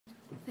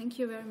Thank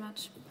you very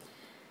much.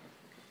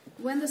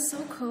 When the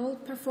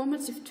so-called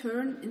performative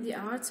turn in the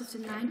arts of the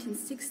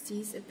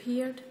 1960s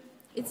appeared,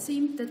 it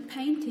seemed that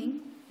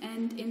painting,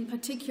 and in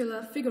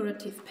particular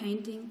figurative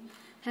painting,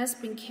 has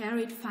been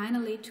carried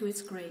finally to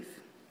its grave.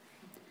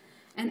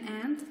 An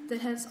end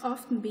that has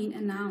often been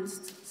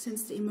announced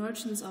since the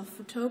emergence of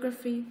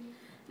photography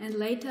and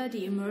later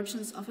the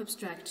emergence of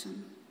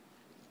abstraction.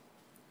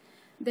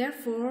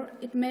 Therefore,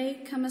 it may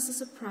come as a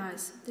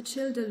surprise that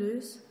Gilles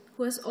Deleuze,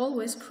 who has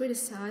always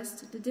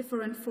criticized the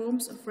different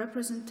forms of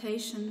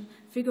representation,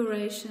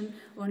 figuration,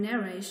 or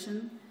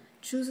narration,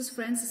 chooses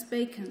Francis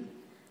Bacon,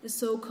 a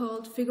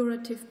so-called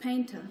figurative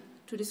painter,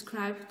 to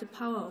describe the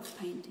power of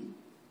painting.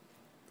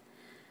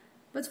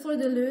 But for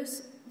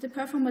Deleuze, the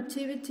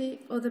performativity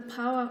or the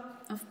power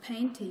of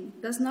painting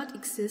does not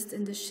exist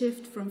in the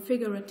shift from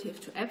figurative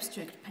to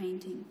abstract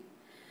painting,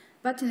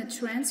 but in a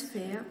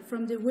transfer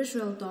from the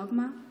visual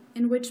dogma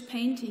in which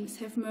paintings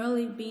have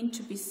merely been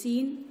to be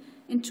seen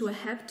into a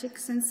haptic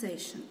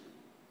sensation.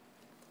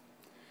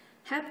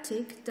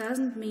 Haptic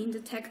doesn't mean the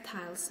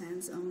tactile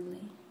sense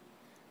only,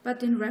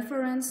 but in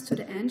reference to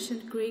the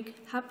ancient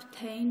Greek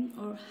haptein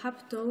or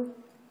hapto,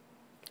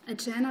 a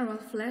general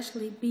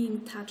fleshly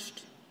being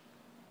touched.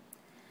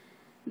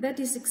 That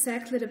is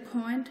exactly the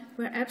point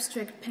where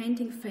abstract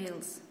painting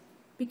fails,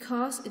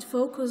 because it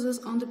focuses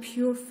on the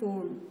pure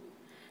form,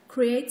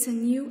 creates a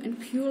new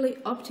and purely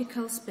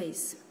optical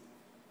space.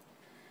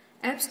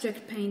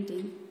 Abstract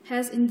painting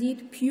has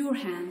indeed pure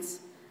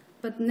hands,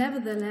 but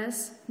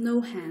nevertheless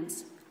no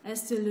hands,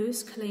 as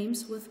Deleuze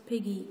claims with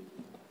Péguy.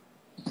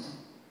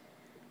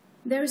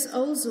 There is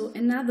also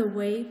another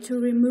way to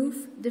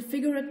remove the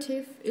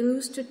figurative,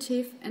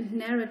 illustrative, and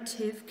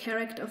narrative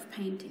character of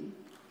painting,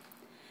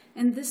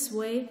 and this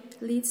way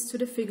leads to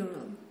the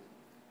figural.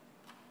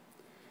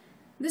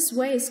 This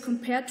way is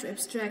compared to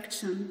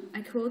abstraction,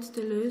 I quote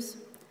Deleuze,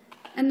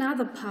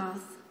 another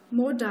path,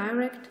 more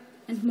direct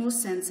and more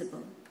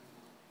sensible.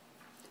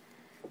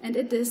 And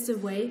it is the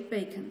way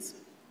Bacon's.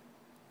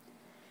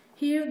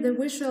 Here the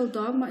visual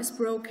dogma is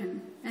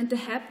broken and the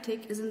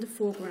haptic is in the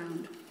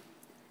foreground.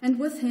 And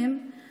with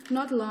him,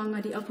 not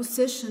longer the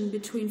opposition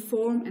between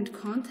form and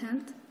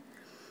content,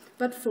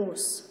 but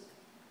force.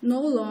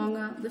 No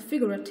longer the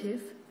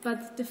figurative,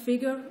 but the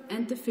figure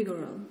and the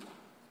figural.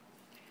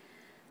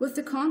 With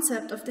the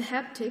concept of the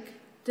haptic,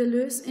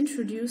 Deleuze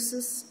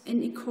introduces,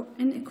 in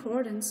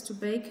accordance to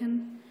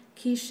Bacon,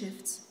 key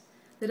shifts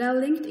that are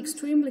linked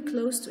extremely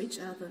close to each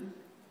other.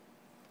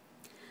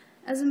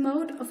 As a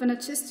mode of an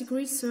artistic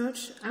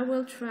research, I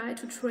will try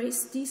to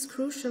trace these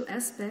crucial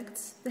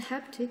aspects, the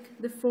haptic,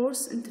 the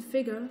force, and the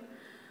figure,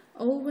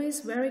 always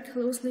very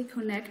closely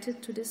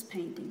connected to this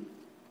painting.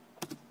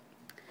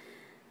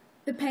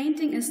 The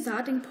painting is a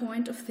starting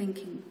point of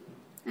thinking,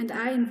 and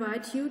I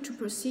invite you to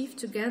perceive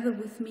together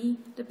with me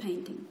the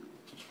painting.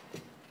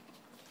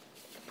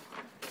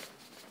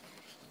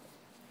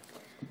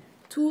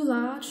 Two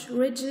large,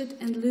 rigid,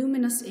 and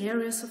luminous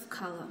areas of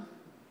color.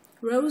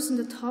 Rose in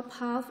the top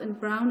half and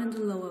brown in the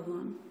lower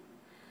one.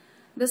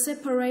 The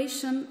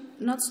separation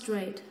not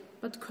straight,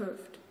 but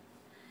curved.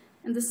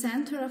 In the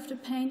center of the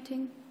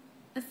painting,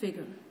 a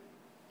figure.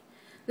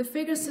 The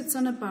figure sits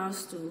on a bar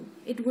stool.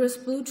 It wears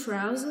blue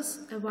trousers,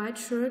 a white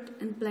shirt,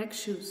 and black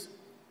shoes.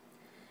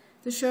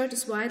 The shirt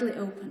is widely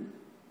open.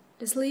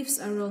 The sleeves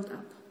are rolled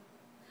up.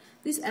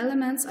 These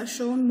elements are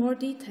shown more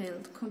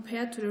detailed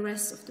compared to the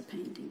rest of the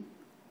painting.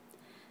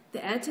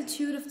 The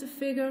attitude of the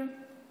figure,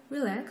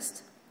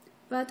 relaxed,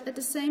 but at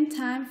the same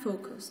time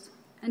focused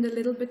and a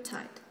little bit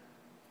tight.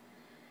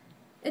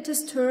 It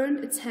has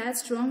turned its head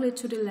strongly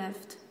to the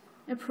left,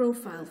 a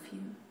profile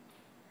view.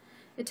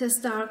 It has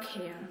dark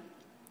hair.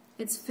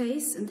 Its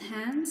face and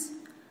hands,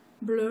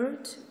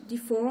 blurred,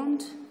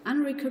 deformed,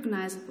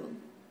 unrecognizable.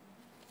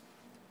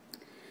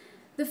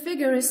 The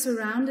figure is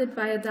surrounded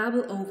by a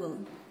double oval.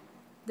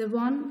 The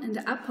one in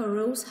the upper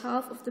rose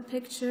half of the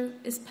picture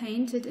is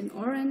painted in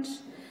orange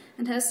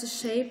and has the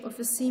shape of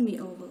a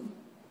semi-oval.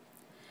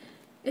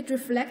 It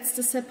reflects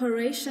the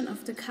separation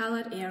of the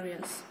colored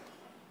areas.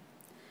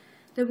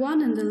 The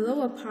one in the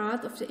lower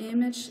part of the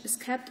image is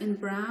kept in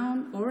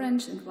brown,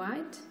 orange, and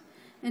white,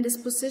 and is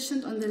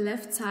positioned on the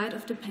left side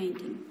of the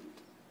painting.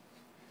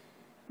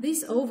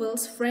 These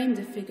ovals frame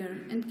the figure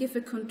and give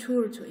a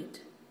contour to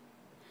it.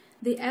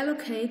 They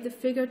allocate the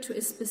figure to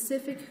a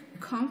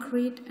specific,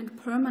 concrete,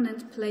 and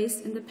permanent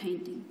place in the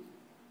painting.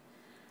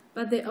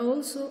 But they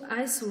also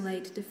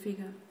isolate the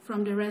figure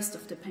from the rest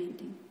of the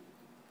painting.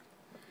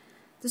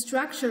 The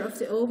structure of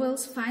the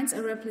ovals finds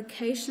a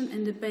replication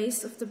in the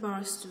base of the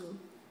bar stool,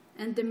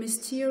 and the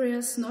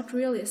mysterious, not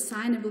really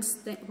assignable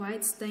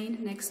white stain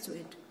next to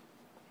it.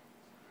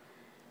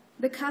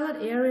 The colored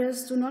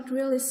areas do not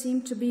really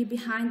seem to be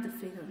behind the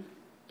figure.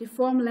 They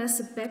form less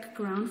a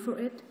background for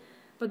it,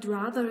 but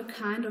rather a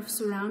kind of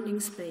surrounding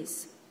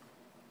space.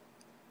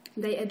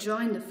 They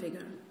adjoin the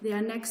figure, they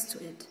are next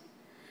to it,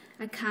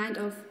 a kind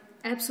of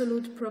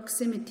absolute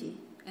proximity,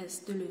 as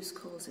Deleuze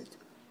calls it.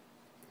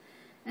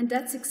 And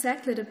that's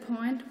exactly the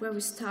point where we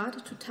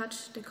start to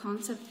touch the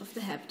concept of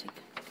the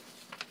haptic.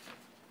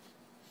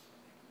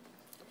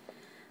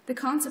 The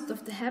concept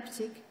of the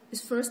haptic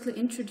is firstly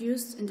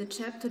introduced in the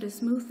chapter The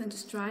Smooth and the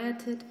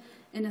Striated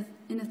in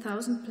a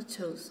Thousand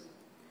Plateaus,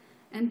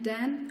 and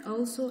then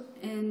also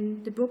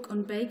in the book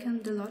on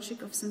Bacon, The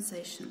Logic of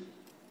Sensation.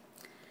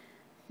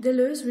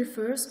 Deleuze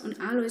refers on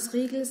Alois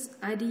Riegel's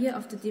idea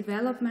of the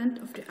development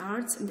of the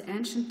arts in the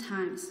ancient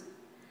times,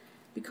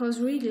 because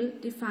Riegel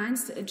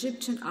defines the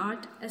Egyptian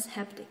art as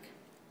haptic.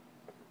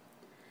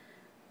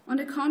 On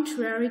the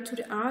contrary to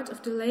the art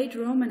of the late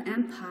Roman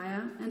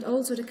Empire and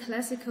also the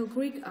classical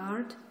Greek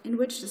art, in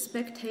which the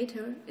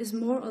spectator is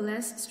more or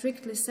less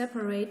strictly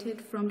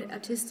separated from the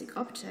artistic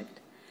object,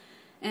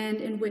 and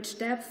in which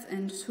depth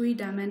and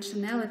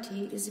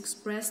three-dimensionality is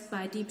expressed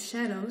by deep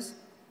shadows,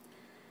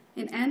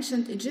 in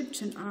ancient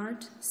Egyptian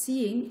art,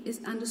 seeing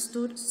is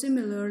understood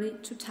similarly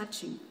to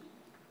touching.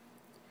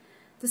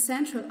 The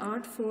central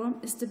art form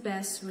is the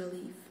bas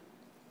relief.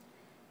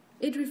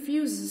 It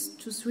refuses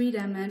to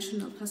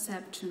three-dimensional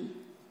perception,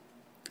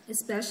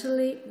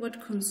 especially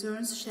what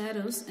concerns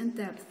shadows and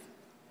depth.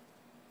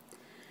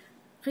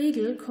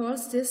 Riegel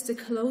calls this the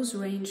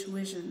close-range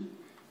vision,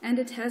 and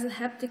it has a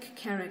haptic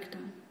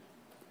character.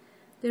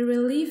 The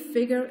relief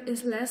figure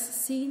is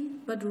less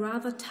seen, but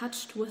rather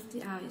touched with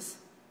the eyes.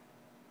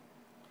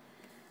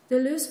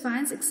 Deleuze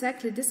finds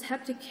exactly this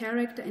haptic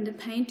character in the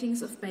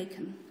paintings of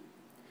Bacon.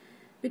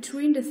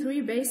 Between the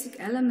three basic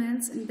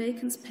elements in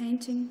Bacon's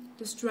painting,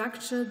 the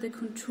structure, the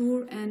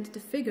contour, and the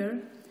figure,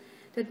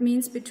 that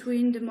means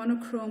between the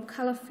monochrome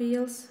color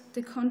fields,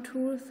 the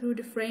contour through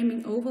the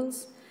framing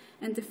ovals,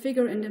 and the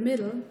figure in the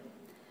middle,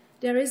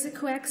 there is a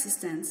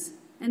coexistence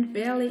and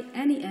barely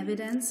any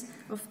evidence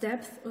of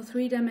depth or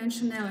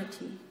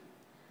three-dimensionality,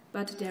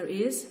 but there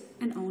is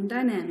an own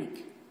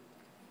dynamic.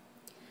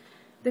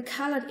 The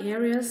colored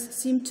areas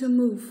seem to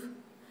move,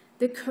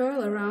 they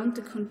curl around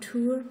the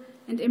contour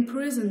and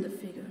imprison the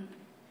figure.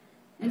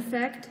 In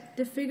fact,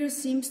 the figure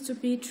seems to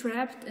be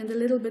trapped and a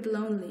little bit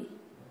lonely,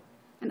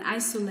 an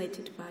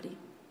isolated body.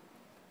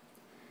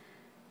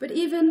 But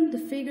even the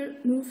figure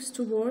moves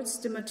towards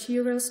the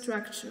material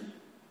structure,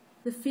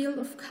 the field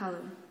of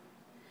color.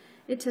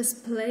 It has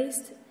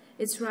placed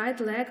its right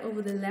leg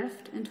over the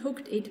left and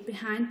hooked it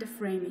behind the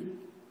framing.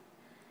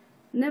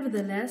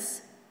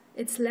 Nevertheless,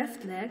 its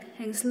left leg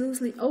hangs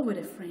loosely over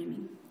the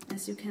framing,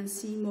 as you can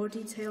see more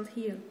detailed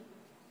here.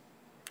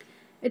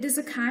 It is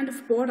a kind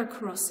of border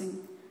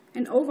crossing,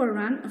 an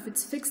overrun of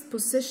its fixed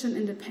position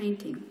in the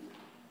painting.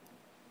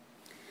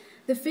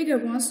 The figure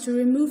wants to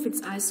remove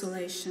its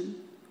isolation,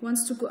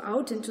 wants to go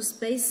out into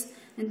space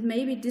and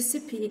maybe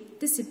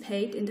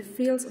dissipate in the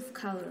fields of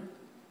color.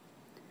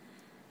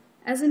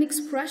 As an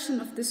expression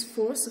of this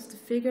force of the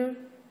figure,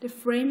 the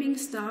framing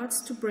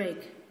starts to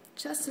break,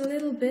 just a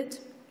little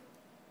bit,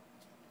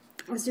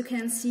 as you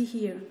can see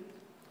here.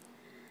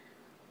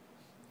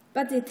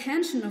 But the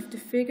attention of the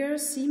figure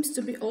seems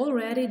to be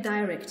already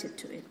directed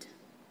to it,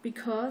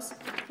 because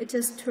it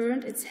has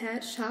turned its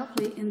head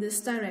sharply in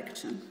this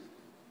direction.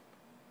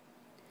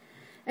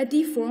 A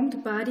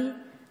deformed body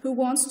who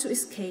wants to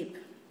escape.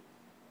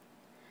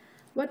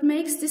 What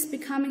makes this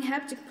becoming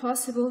haptic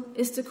possible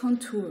is the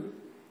contour.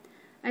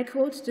 I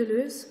quote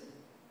Deleuze,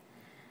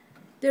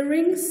 "The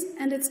rings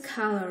and its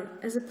color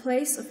as a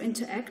place of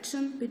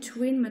interaction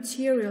between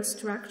material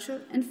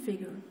structure and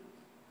figure.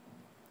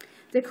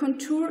 The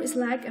contour is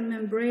like a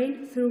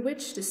membrane through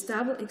which this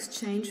double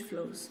exchange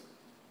flows,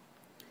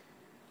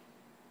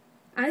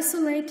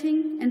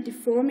 isolating and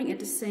deforming at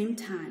the same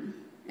time,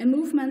 a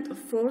movement of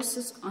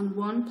forces on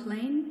one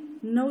plane,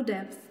 no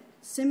depth,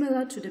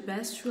 similar to the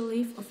bas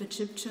relief of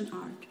Egyptian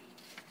art."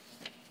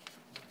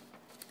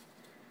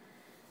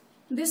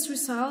 This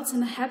results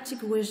in a haptic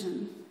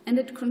vision, and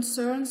it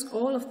concerns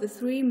all of the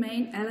three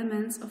main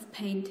elements of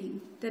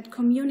painting that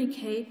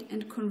communicate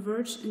and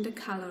converge in the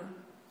color.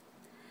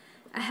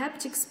 A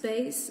haptic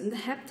space and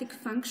the haptic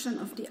function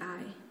of the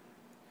eye.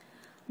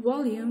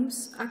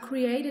 Volumes are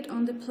created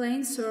on the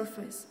plane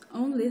surface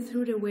only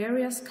through the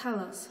various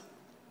colors,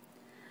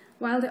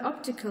 while the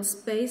optical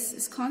space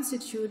is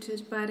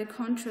constituted by the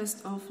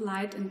contrast of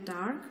light and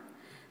dark.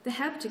 The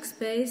haptic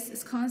space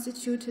is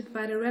constituted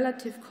by the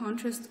relative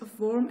contrast of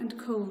warm and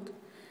cold,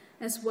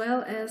 as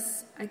well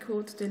as, I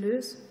quote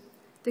Deleuze,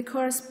 the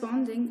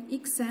corresponding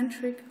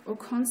eccentric or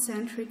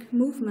concentric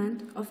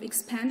movement of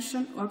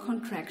expansion or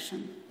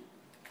contraction.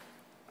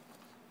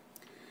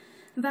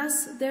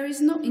 Thus, there is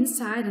no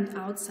inside and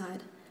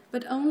outside,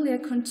 but only a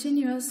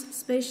continuous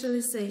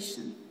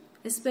spatialization,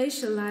 a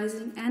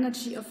spatializing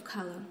energy of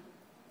color.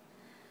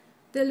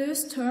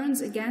 Deleuze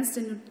turns against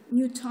the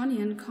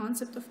Newtonian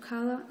concept of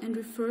color and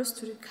refers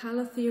to the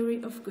color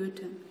theory of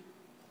Goethe.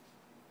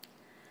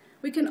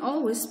 We can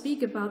always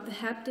speak about the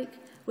haptic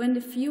when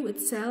the view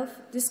itself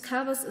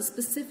discovers a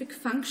specific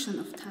function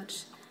of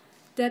touch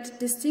that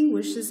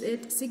distinguishes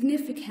it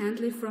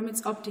significantly from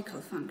its optical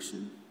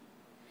function.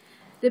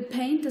 The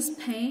painters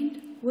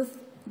paint with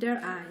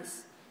their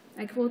eyes,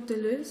 I quote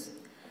Deleuze,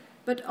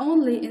 but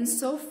only in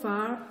so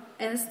far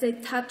as they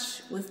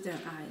touch with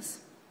their eyes.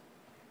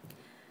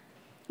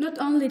 Not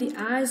only the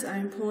eyes are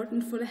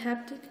important for the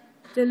haptic,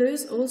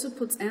 Deleuze also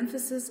puts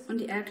emphasis on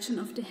the action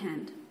of the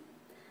hand.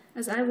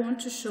 as I want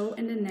to show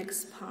in the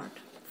next part,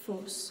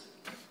 force.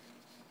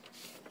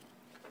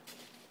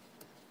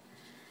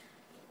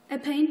 A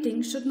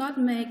painting should not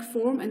make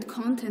form and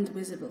content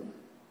visible,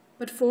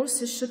 but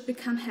forces should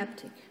become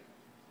haptic.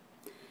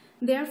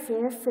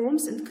 Therefore,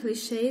 forms and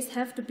clichés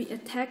have to be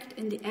attacked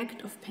in the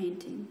act of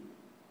painting.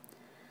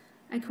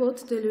 I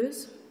quote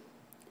Deleuze,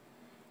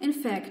 "In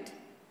fact,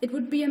 it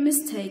would be a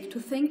mistake to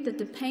think that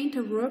the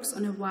painter works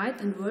on a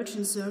white and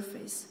virgin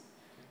surface.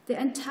 The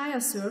entire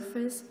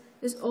surface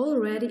is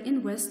already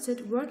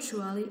invested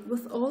virtually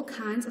with all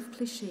kinds of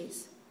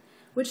clichés,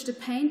 which the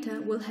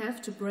painter will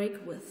have to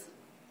break with.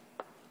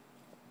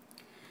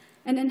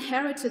 An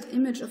inherited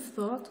image of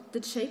thought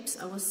that shapes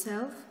our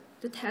self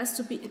that has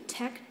to be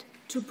attacked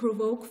to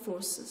provoke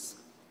forces."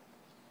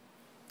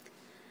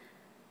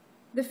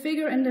 The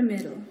figure in the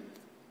middle,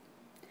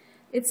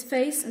 its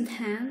face and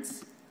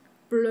hands,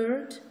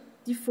 blurred,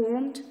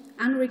 deformed,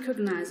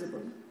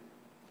 unrecognizable.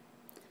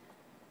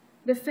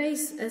 The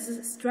face as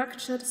a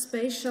structured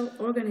spatial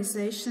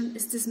organization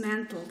is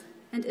dismantled,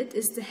 and it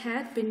is the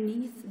head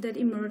beneath that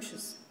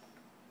emerges,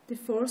 the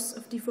force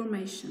of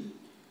deformation.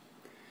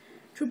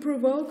 To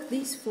provoke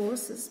these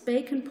forces,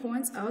 Bacon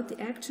points out the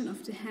action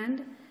of the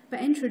hand by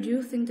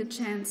introducing the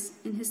chance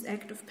in his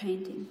act of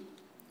painting.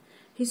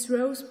 He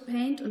throws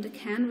paint on the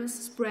canvas,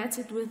 spreads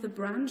it with a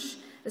brush,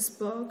 a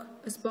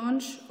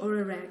sponge, or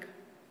a rag.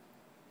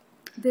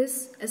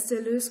 This, as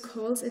Deleuze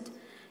calls it,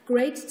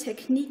 great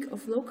technique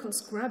of local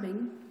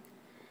scrubbing,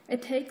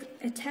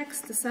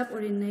 attacks the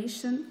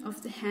subordination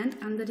of the hand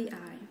under the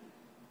eye.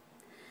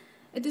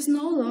 It is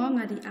no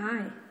longer the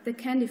eye that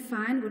can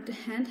define what the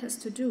hand has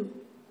to do,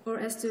 or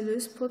as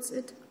Deleuze puts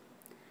it,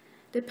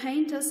 the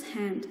painter's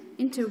hand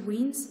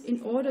intervenes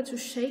in order to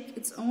shake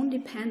its own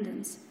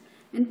dependence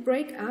and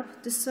break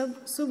up the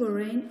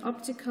sovereign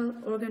optical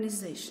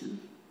organization.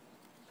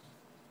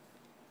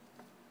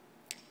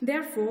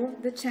 Therefore,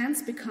 the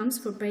chance becomes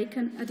for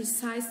Bacon a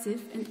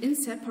decisive and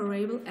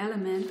inseparable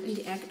element in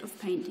the act of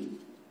painting.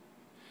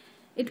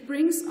 It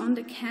brings on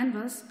the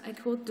canvas, I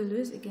quote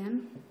Deleuze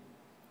again,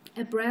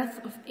 a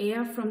breath of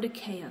air from the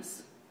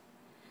chaos,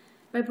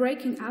 by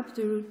breaking up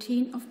the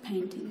routine of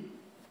painting.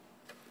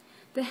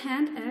 The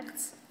hand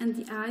acts and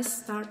the eyes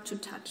start to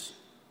touch,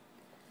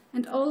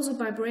 and also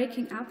by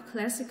breaking up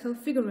classical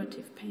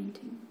figurative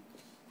painting.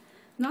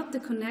 Not the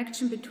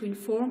connection between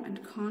form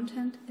and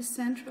content is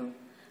central,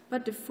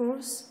 but the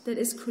force that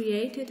is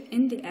created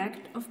in the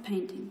act of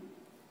painting.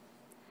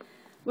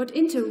 What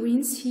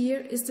intervenes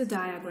here is the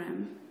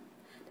diagram.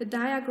 The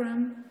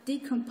diagram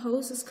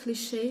decomposes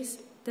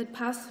clichés that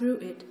pass through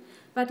it,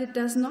 but it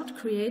does not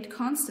create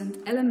constant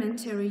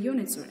elementary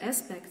units or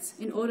aspects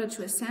in order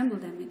to assemble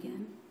them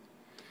again.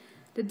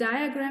 The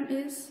diagram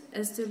is,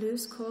 as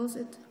Deleuze calls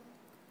it,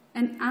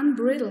 an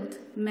unbridled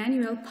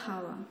manual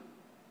power.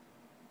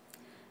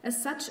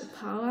 As such a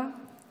power,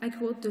 I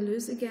quote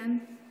Deleuze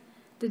again,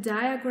 the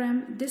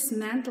diagram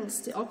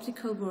dismantles the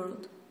optical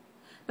world,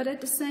 but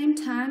at the same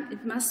time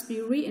it must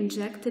be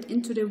re-injected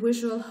into the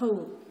visual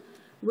whole,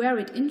 where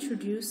it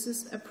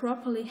introduces a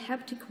properly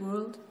haptic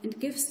world and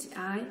gives the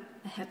eye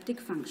a haptic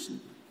function.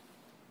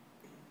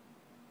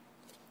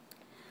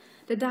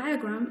 The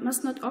diagram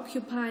must not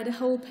occupy the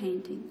whole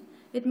painting.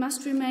 It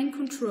must remain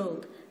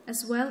controlled,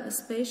 as well as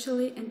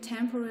spatially and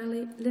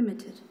temporally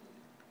limited.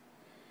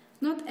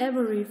 Not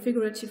every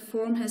figurative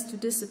form has to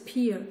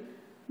disappear,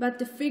 but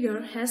the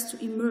figure has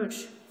to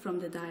emerge from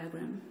the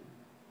diagram.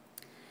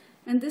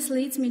 And this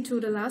leads me to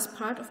the last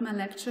part of my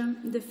lecture,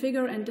 the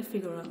figure and the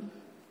figural.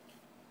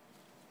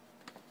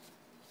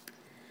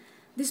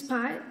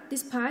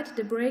 Despite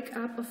the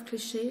breakup of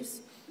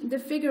clichés, the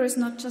figure is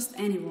not just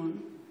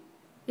anyone.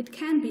 It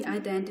can be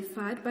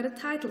identified by the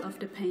title of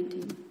the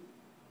painting.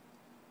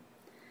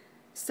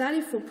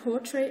 Study for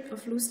Portrait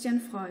of Lucien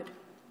Freud.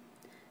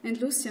 And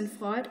Lucien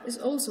Freud is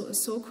also a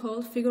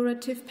so-called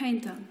figurative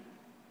painter.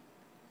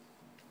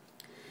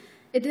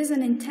 It is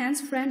an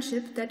intense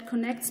friendship that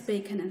connects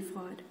Bacon and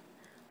Freud,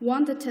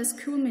 one that has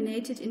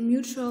culminated in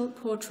mutual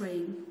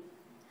portraying.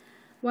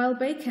 While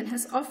Bacon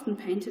has often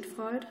painted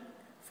Freud,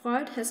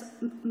 Freud has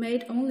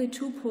made only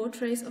 2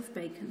 portraits of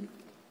Bacon.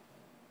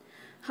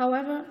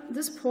 However,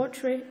 this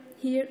portrait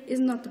here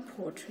is not a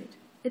portrait.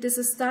 It is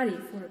a study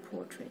for a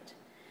portrait,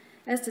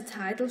 as the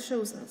title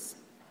shows us.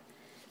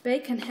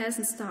 Bacon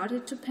hasn't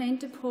started to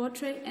paint the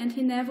portrait, and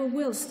he never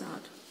will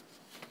start.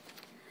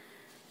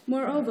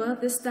 Moreover,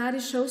 the study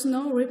shows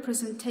no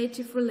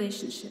representative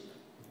relationship.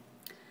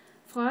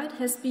 Freud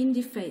has been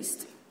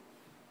defaced.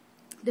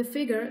 The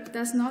figure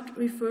does not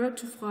refer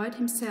to Freud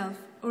himself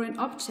or an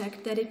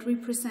object that it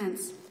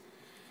represents.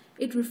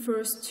 It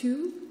refers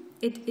to,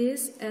 it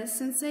is a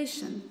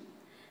sensation.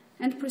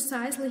 And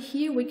precisely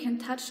here we can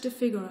touch the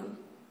figural.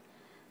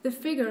 The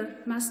figure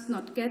must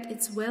not get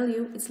its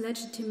value, its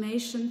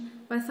legitimation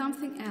by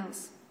something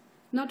else,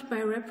 not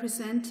by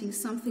representing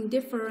something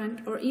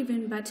different or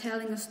even by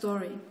telling a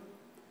story.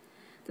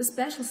 The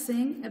special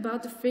thing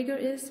about the figure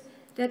is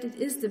that it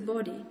is the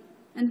body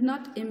and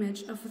not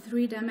image of a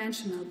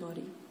 3-dimensional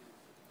body.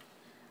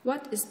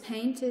 What is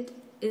painted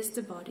is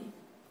the body.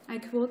 I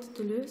quote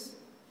Deleuze,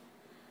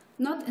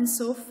 not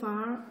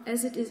insofar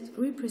as it is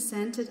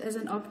represented as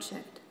an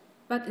object,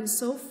 but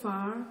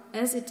insofar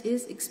as it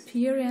is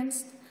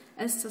experienced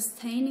as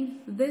sustaining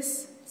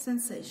this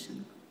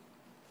sensation.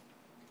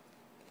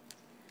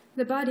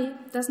 The body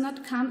does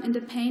not come in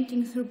the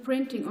painting through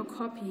printing or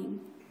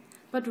copying,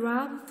 but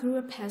rather through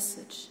a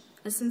passage,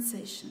 a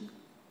sensation.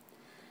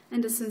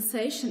 And a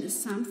sensation is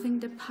something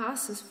that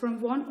passes from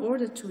one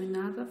order to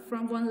another,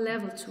 from one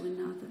level to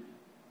another.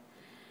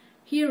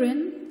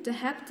 Herein, the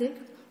haptic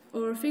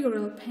or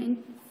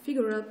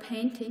figural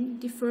painting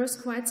differs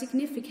quite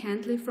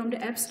significantly from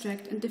the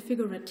abstract and the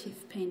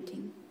figurative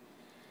painting.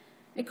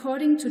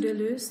 According to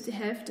Deleuze, they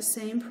have the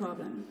same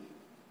problem.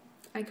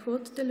 I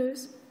quote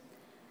Deleuze,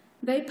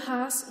 "They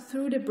pass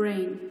through the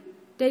brain.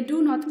 They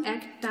do not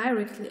act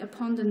directly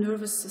upon the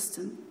nervous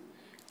system.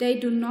 They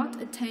do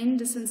not attain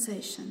the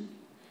sensation.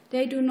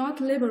 They do not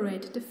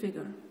liberate the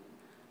figure,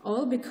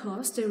 all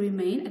because they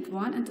remain at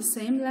one and the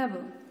same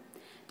level.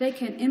 They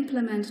can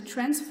implement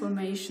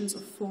transformations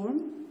of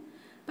form,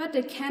 but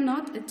they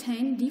cannot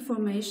attain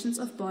deformations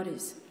of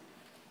bodies."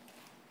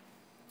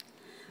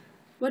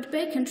 What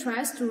Bacon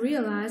tries to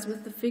realize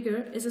with the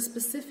figure is a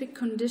specific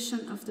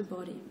condition of the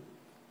body,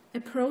 a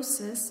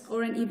process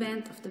or an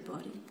event of the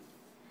body,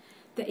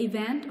 the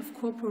event of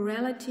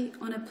corporality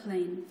on a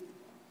plane.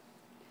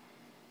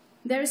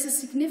 There is a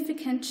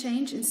significant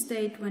change in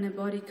state when a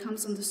body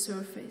comes on the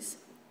surface.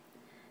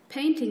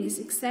 Painting is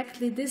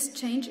exactly this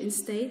change in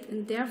state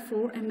and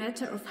therefore a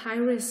matter of high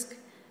risk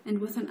and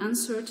with an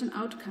uncertain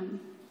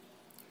outcome.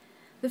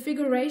 The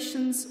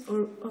figurations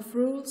of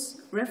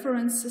rules,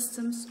 reference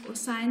systems, or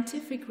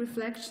scientific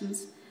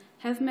reflections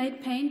have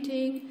made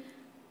painting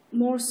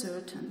more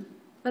certain,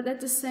 but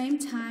at the same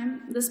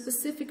time, the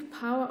specific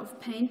power of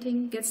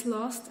painting gets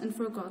lost and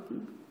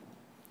forgotten.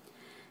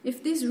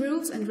 If these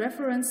rules and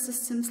reference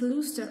systems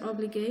lose their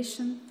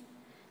obligation,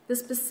 the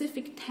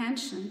specific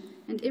tension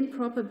and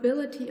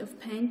improbability of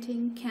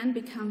painting can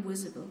become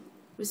visible,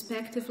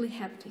 respectively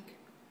haptic.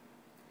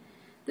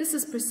 This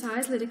is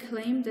precisely the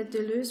claim that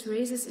Deleuze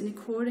raises in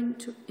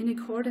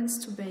accordance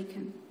to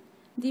Bacon: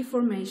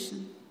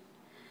 deformation.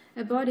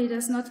 A body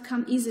does not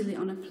come easily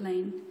on a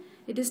plane.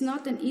 It is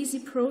not an easy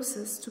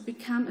process to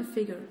become a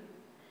figure.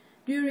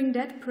 During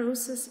that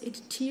process,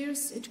 it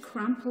tears, it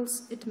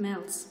crumples, it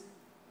melts.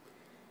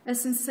 A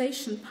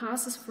sensation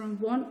passes from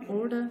one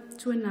order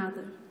to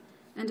another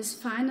and is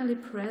finally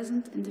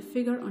present in the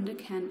figure on the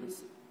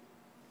canvas.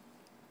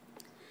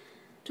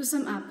 To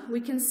sum up, we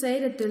can say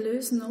that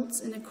Deleuze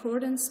notes in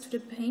accordance to the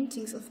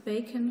paintings of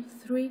Bacon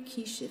 3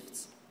 key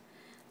shifts.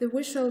 The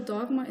visual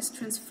dogma is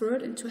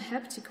transferred into a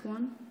haptic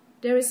one.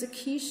 There is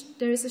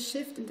a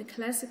shift in the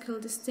classical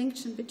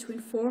distinction between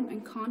form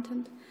and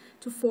content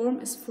to form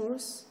as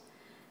force,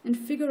 and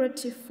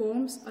figurative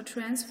forms are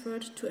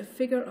transferred to a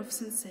figure of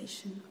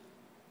sensation.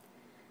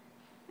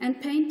 And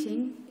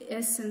painting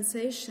as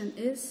sensation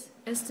is,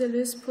 as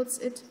Deleuze puts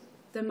it,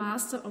 the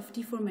master of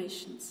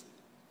deformations.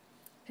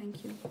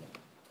 Thank you.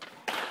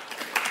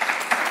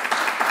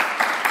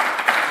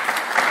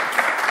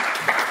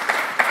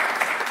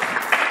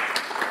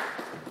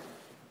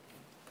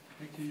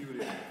 Thank you,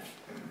 Yuri.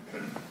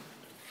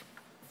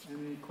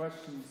 Any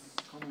questions,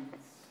 comments?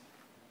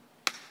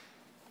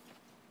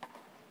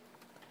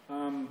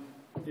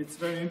 It's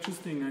very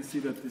interesting. I see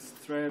that this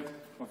thread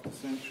of the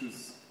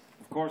centuries,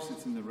 of course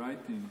it's in the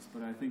writings,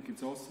 but I think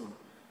it's also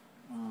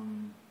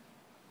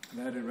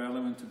very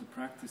relevant to the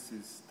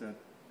practices that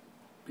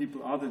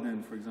people other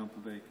than, for example,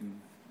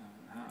 Bacon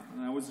have.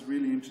 And I was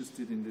really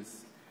interested in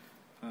this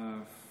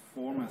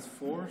form as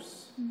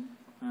force,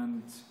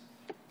 and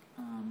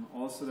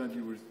also that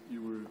you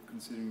were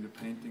considering the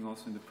painting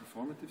also in the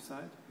performative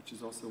side, which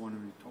is also one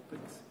of your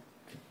topics.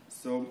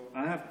 So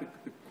I have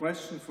the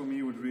question for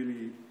me would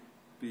really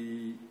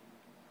be,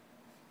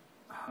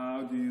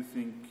 how do you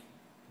think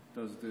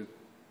does the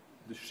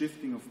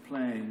shifting of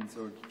planes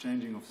or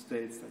changing of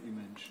states that you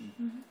mentioned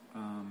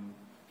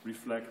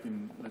reflect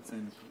in, let's say,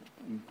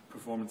 in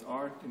performance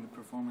art, in the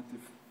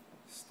performative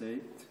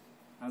state,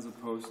 as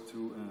opposed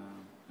to,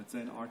 let's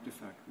say, an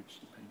artifact, which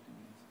the painting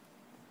is?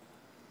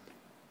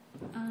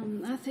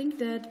 I think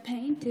that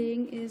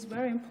painting is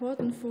very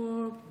important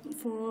for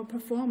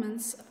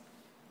performances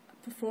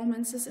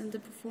and the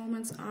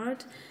performance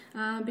art,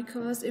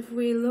 because if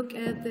we look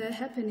at the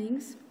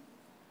happenings,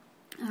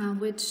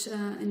 which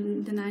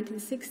in the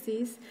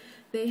 1960s,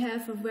 they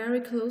have a very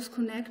close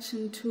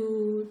connection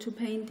to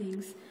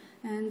paintings,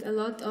 and a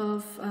lot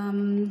of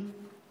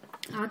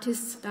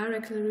artists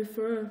directly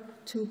refer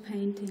to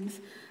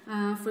paintings.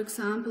 For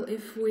example,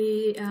 if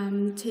we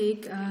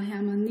take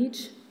Hermann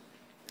Nietzsche,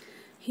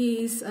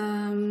 he's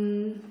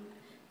a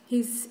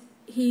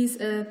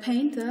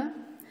painter,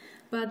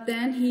 but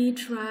then he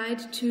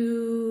tried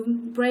to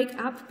break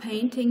up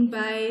painting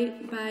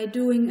by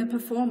doing a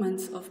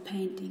performance of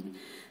painting.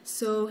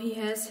 So he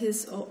has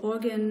his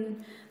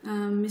organ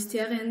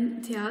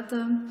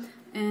Mysterientheater,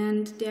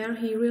 and there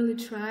he really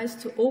tries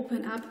to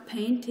open up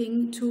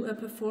painting to a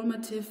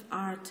performative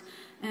art.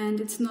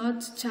 And it's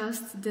not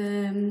just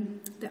the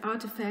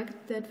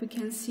artifact that we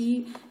can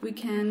see. We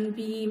can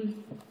be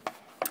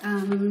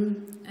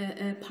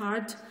a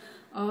part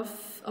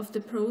of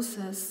the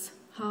process,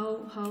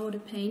 how the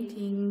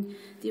painting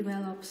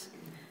develops.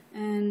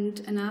 And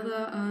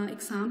another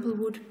example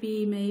would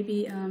be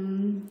maybe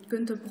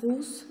Günter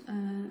Bruce,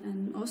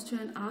 an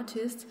Austrian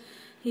artist.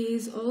 He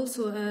is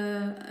also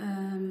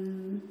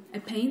a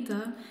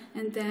painter,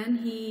 and then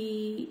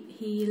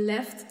he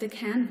left the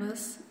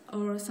canvas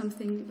or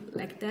something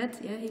like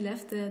that. Yeah, he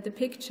left the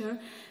picture,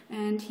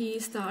 and he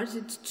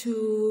started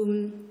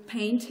to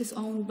paint his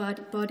own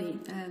body.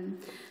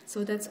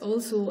 So that's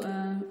also,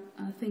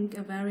 I think,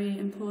 a very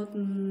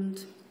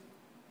important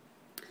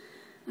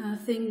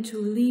thing to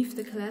leave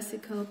the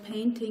classical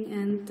painting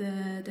and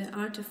the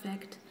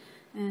artifact.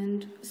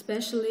 And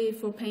especially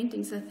for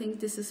paintings, I think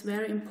this is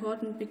very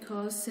important,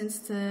 because since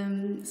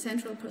the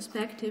central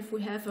perspective,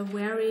 we have a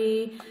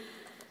very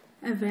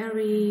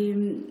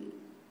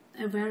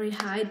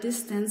high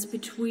distance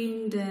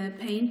between the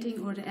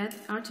painting or the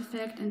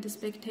artifact and the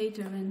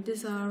spectator, and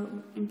these are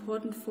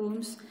important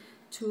forms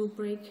to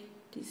break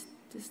this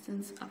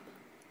distance up.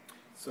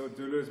 So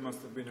Deleuze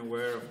must have been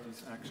aware of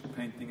these action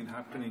painting and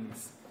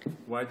happenings.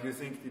 Why do you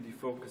think did he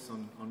focus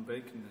on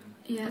Bacon then?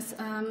 Yes,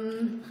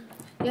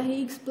 yeah,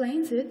 he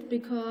explains it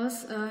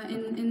because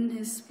in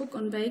his book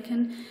on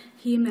Bacon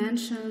he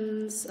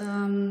mentions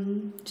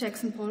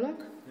Jackson Pollock,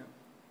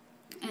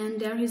 yeah. And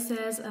there he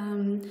says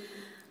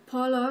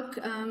Pollock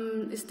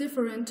is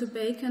different to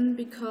Bacon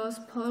because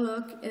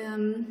Pollock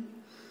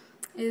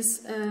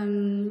is,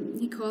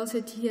 he calls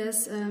it, he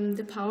has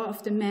the power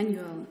of the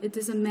manual. It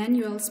is a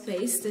manual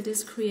space that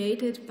is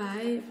created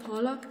by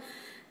Pollock,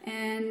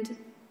 and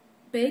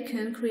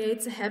Bacon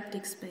creates a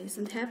haptic space,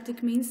 and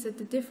haptic means that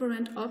the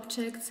different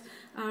objects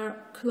are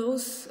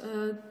close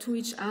to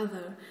each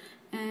other,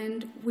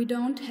 and we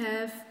don't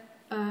have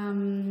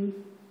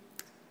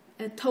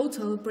a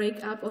total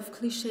breakup of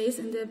cliches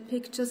in the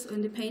pictures or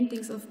in the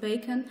paintings of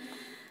Bacon.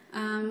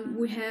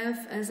 We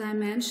have, as I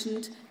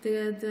mentioned,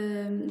 the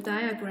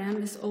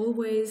diagram is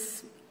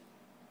always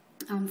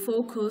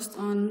focused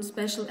on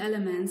special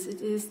elements. It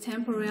is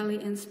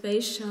temporally and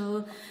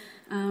spatial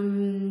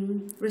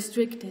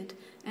restricted.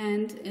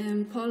 And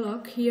in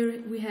Pollock,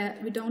 here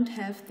we don't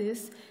have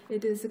this.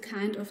 It is a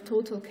kind of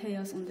total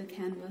chaos on the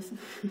canvas.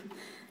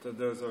 So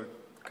those are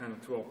kind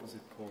of two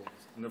opposite poles,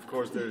 and of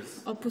course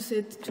there's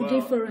opposite to on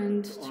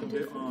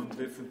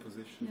different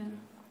positions. Yeah.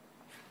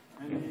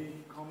 Yeah. Any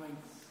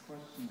comments,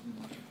 questions?